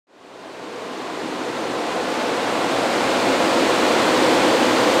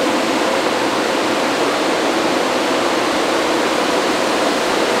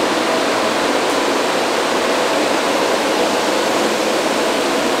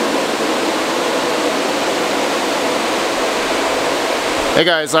Hey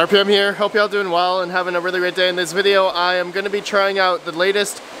guys, RPM here. Hope y'all doing well and having a really great day. In this video, I am going to be trying out the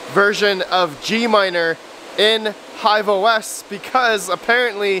latest version of Gminer in HiveOS because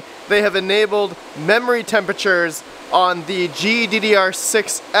apparently they have enabled memory temperatures on the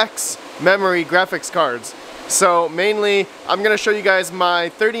GDDR6X memory graphics cards. So mainly, I'm going to show you guys my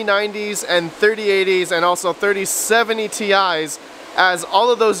 3090s and 3080s and also 3070 Ti's, as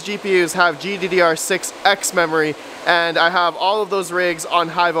all of those GPUs have GDDR6X memory, and I have all of those rigs on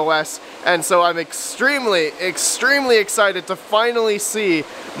HiveOS, and so I'm extremely excited to finally see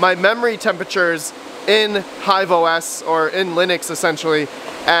my memory temperatures in HiveOS, or in Linux essentially.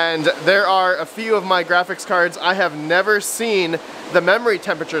 And there are a few of my graphics cards I have never seen the memory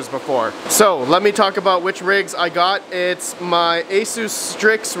temperatures before. So let me talk about which rigs I got. It's my Asus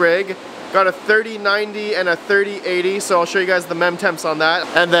Strix rig. Got a 3090 and a 3080, so I'll show you guys the mem temps on that.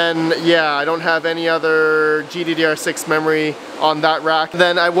 And then, yeah, I don't have any other GDDR6 memory on that rack.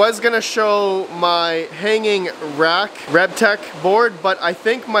 Then I was gonna show my hanging rack RedTech board, but I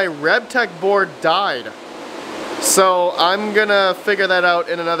think my RedTech board died. So I'm gonna figure that out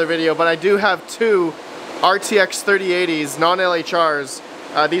in another video, but I do have two RTX 3080s, non-LHRs.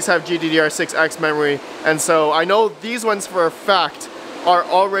 These have GDDR6X memory, and so I know these ones for a fact are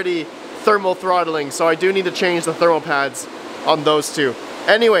already thermal throttling, so I do need to change the thermal pads on those two.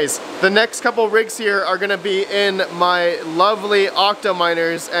 Anyways, the next couple rigs here are gonna be in my lovely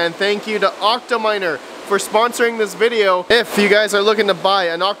Octominers, and thank you to Octominer for sponsoring this video. If you guys are looking to buy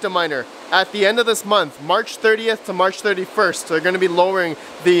an Octominer, at the end of this month, March 30th to March 31st, they're gonna be lowering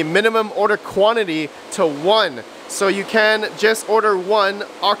the minimum order quantity to 1. So you can just order one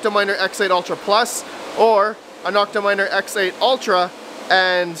Octominer X8 Ultra Plus or an Octominer X8 Ultra,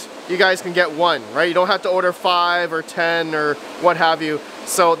 and you guys can get one, right? You don't have to order 5 or 10 or what have you.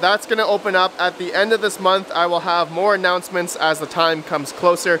 So that's gonna open up at the end of this month. I will have more announcements as the time comes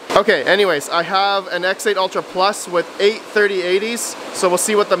closer. Okay, anyways, I have an X8 Ultra Plus with 8 3080s, so we'll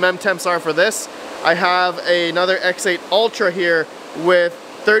see what the mem temps are for this. I have another X8 Ultra here with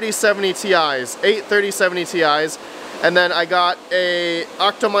 3070 Ti's, 8 3070 Ti's, and then I got a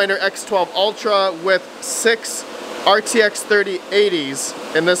Octominer X12 Ultra with 6 RTX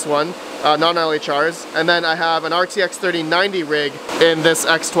 3080s in this one, non-LHRs, and then I have an RTX 3090 rig in this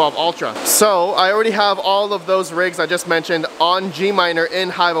X12 Ultra. So I already have all of those rigs I just mentioned on Gminer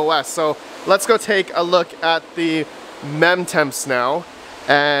in HiveOS. So let's go take a look at the mem temps now,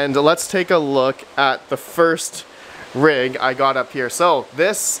 and let's take a look at the first rig I got up here. So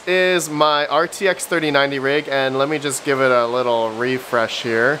this is my RTX 3090 rig, and let me just give it a little refresh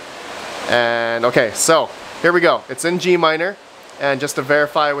here. And okay, so here we go. It's in Gminer, and just to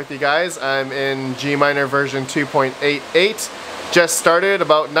verify with you guys, I'm in Gminer version 2.88. Just started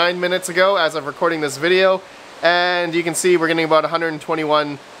about 9 minutes ago as of recording this video, and you can see we're getting about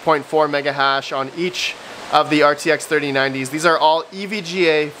 121.4 mega hash on each of the RTX 3090s. These are all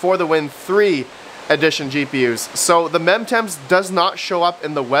EVGA for the Win 3 edition GPUs. So the mem temps does not show up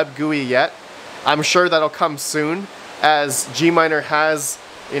in the web GUI yet. I'm sure that'll come soon, as Gminer has,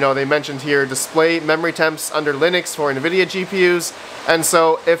 you know, they mentioned here, display memory temps under Linux for NVIDIA GPUs. And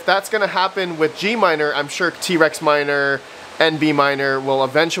so if that's gonna happen with Gminer, I'm sure T-Rex Miner, NB Miner will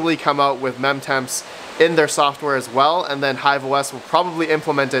eventually come out with mem temps in their software as well, and then HiveOS will probably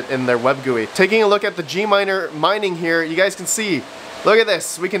implement it in their web GUI. Taking a look at the Gminer mining here, you guys can see, look at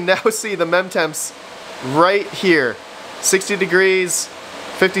this, we can now see the mem temps right here. 60 degrees,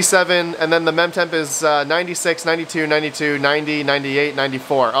 57, and then the mem temp is 96, 92, 92, 90, 98,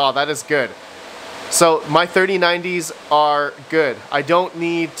 94. Oh, that is good. So my 3090s are good. I don't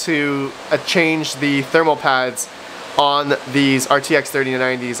need to change the thermal pads on these RTX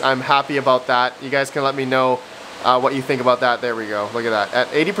 3090s. I'm happy about that. You guys can let me know what you think about that. There we go. Look at that.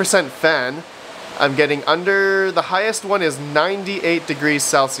 At 80% fan, I'm getting under, the highest one is 98 degrees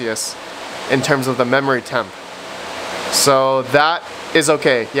Celsius in terms of the memory temp. So that is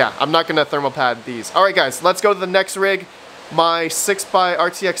okay. Yeah, I'm not gonna thermal pad these. Alright guys, let's go to the next rig. My 6x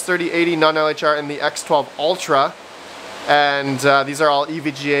RTX 3080 non-LHR in the X12 Ultra. And these are all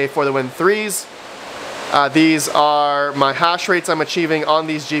EVGA for the Win 3s. These are my hash rates I'm achieving on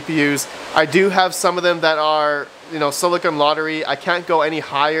these GPUs. I do have some of them that are, you know, silicon lottery. I can't go any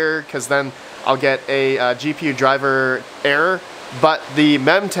higher because then I'll get a GPU driver error. But the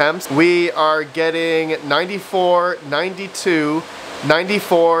mem temps, we are getting 94, 92,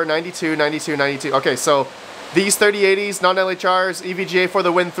 94, 92, 92, 92. Okay, so these 3080s, non-LHRs, EVGA for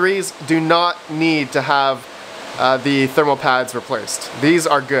the Win 3s do not need to have the thermal pads replaced. These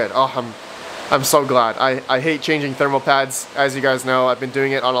are good. Oh, I'm so glad. I hate changing thermal pads, as you guys know. I've been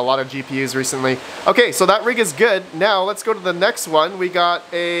doing it on a lot of GPUs recently. Okay, so that rig is good. Now let's go to the next one. We got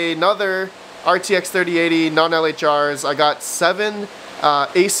another RTX 3080 non-LHRs. I got 7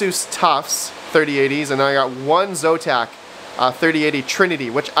 Asus TUFs 3080s, and I got 1 Zotac 3080 Trinity,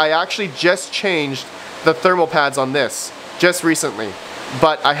 which I actually just changed the thermal pads on this just recently,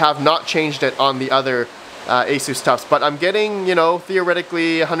 but I have not changed it on the other Asus TUFs. But I'm getting, you know,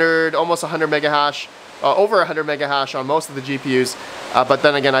 theoretically 100, almost 100 mega hash, over 100 mega hash on most of the GPUs. But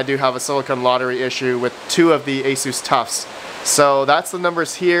then again, I do have a silicon lottery issue with 2 of the Asus TUFs. So that's the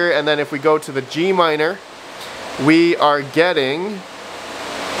numbers here. And then if we go to the Gminer, we are getting,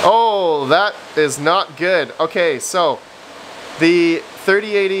 oh, that is not good. Okay, so the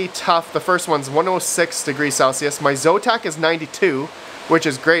 3080 TUF, the first one's 106 degrees Celsius. My Zotac is 92, which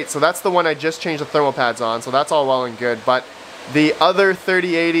is great. So that's the one I just changed the thermal pads on. So that's all well and good. But the other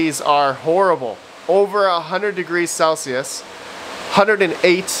 3080s are horrible. Over 100 degrees Celsius,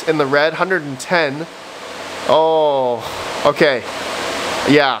 108 in the red, 110. Oh, okay.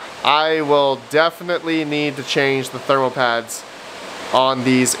 Yeah, I will definitely need to change the thermal pads on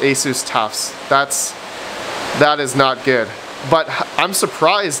these Asus TUFs. That is not good. But I'm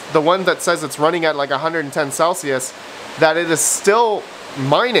surprised, the one that says it's running at like 110 Celsius, that it is still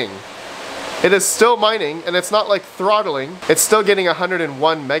mining. It is still mining, and it's not like throttling. It's still getting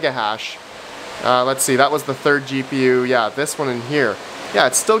 101 mega hash. Let's see, that was the third GPU. Yeah, this one in here. Yeah,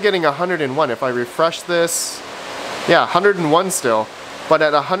 it's still getting 101. If I refresh this, yeah, 101 still, but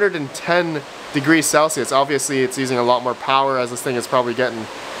at 110 degrees Celsius. Obviously, it's using a lot more power, as this thing is probably getting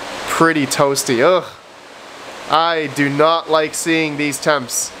pretty toasty. Ugh. I do not like seeing these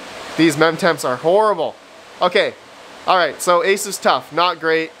temps. These mem temps are horrible. Okay, alright, so Asus TUF, not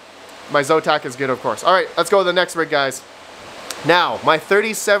great. My Zotac is good, of course. Alright, let's go to the next rig, guys. Now, my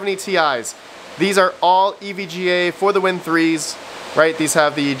 3070 Ti's. These are all EVGA for the Win 3s, right? These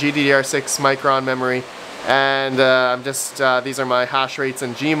have the GDDR6 micron memory. And these are my hash rates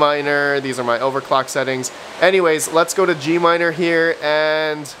in Gminer. These are my overclock settings. Anyways, let's go to Gminer here,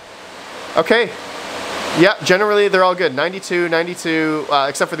 and okay. Yeah, generally they're all good. 92, 92,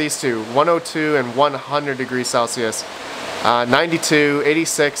 except for these two. 102 and 100 degrees Celsius. 92,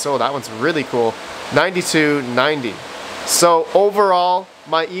 86, oh, that one's really cool. 92, 90. So overall,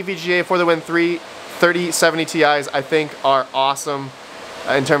 my EVGA for the Win 3 3070 Ti's, I think, are awesome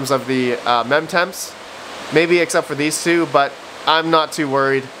in terms of the mem temps. Maybe except for these two, but I'm not too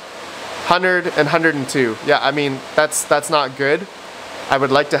worried. 100 and 102. Yeah, I mean, that's not good. I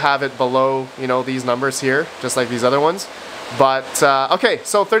would like to have it below, you know, these numbers here, just like these other ones. But, okay,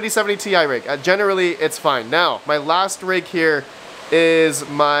 so 3070 Ti rig. Generally, it's fine. Now, my last rig here is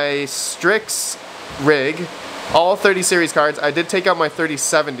my Strix rig. All 30 series cards. I did take out my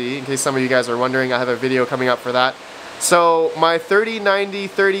 3070, in case some of you guys are wondering. I have a video coming up for that. So my 3090,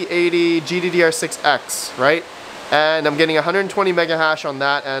 3080 GDDR6X, right? And I'm getting 120 mega hash on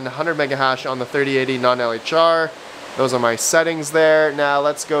that and 100 mega hash on the 3080 non-LHR. Those are my settings there. Now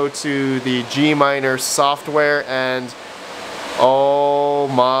let's go to the Gminer software, and oh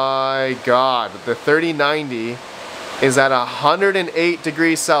my god, the 3090 is at 108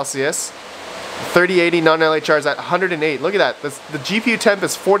 degrees Celsius. 3080 non-LHR is at 108. Look at that. The GPU temp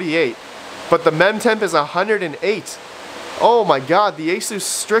is 48, but the mem temp is 108. Oh my god, the Asus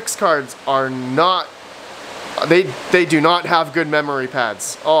Strix cards are not, they do not have good memory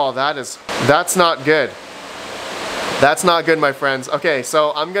pads. Oh, that's not good. That's not good, my friends. Okay,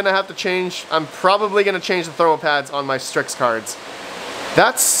 so I'm gonna have to change, I'm probably gonna change the thermal pads on my Strix cards.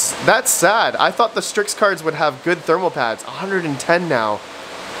 That's sad. I thought the Strix cards would have good thermal pads. 110 now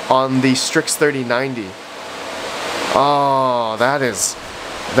on the Strix 3090. Oh, that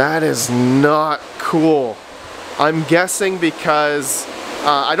is not cool. I'm guessing because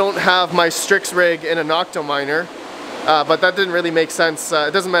I don't have my Strix rig in an Octominer, but that didn't really make sense.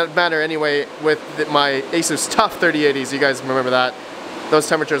 It doesn't matter anyway with my Asus TUF 3080s. You guys remember that. Those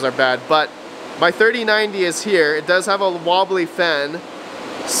temperatures are bad. But my 3090 is here. It does have a wobbly fan,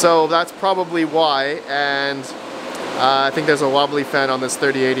 so that's probably why. And I think there's a wobbly fan on this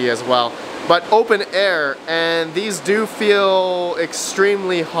 3080 as well. But open air, and these do feel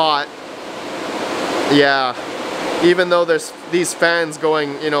extremely hot. Yeah. Even though there's these fans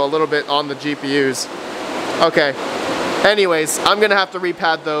going, you know, a little bit on the GPUs. Okay. Anyways, I'm gonna have to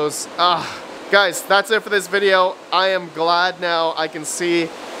repad those. Guys, that's it for this video. I am glad now I can see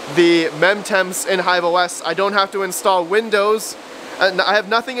the mem temps in HiveOS. I don't have to install Windows. I have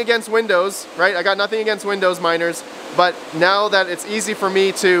nothing against Windows, right? I got nothing against Windows miners, but now that it's easy for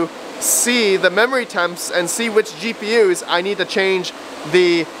me to see the memory temps and see which GPUs I need to change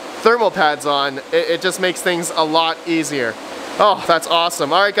the thermal pads on, it just makes things a lot easier. Oh, that's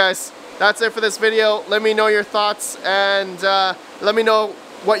awesome. All right, guys, that's it for this video. Let me know your thoughts, and let me know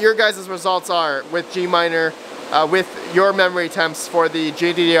what your guys' results are with Gminer, with your memory temps for the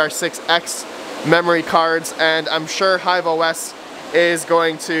GDDR6X memory cards. And I'm sure HiveOS is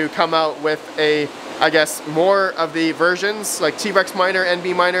going to come out with I guess more of the versions, like T-Rex Miner and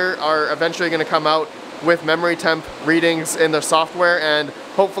NB Miner are eventually going to come out with memory temp readings in their software, and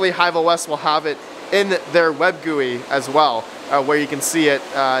hopefully HiveOS will have it in their web GUI as well, where you can see it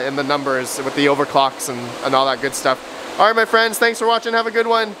in the numbers with the overclocks and all that good stuff. Alright, my friends, thanks for watching, have a good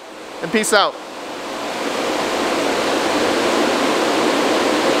one, and peace out.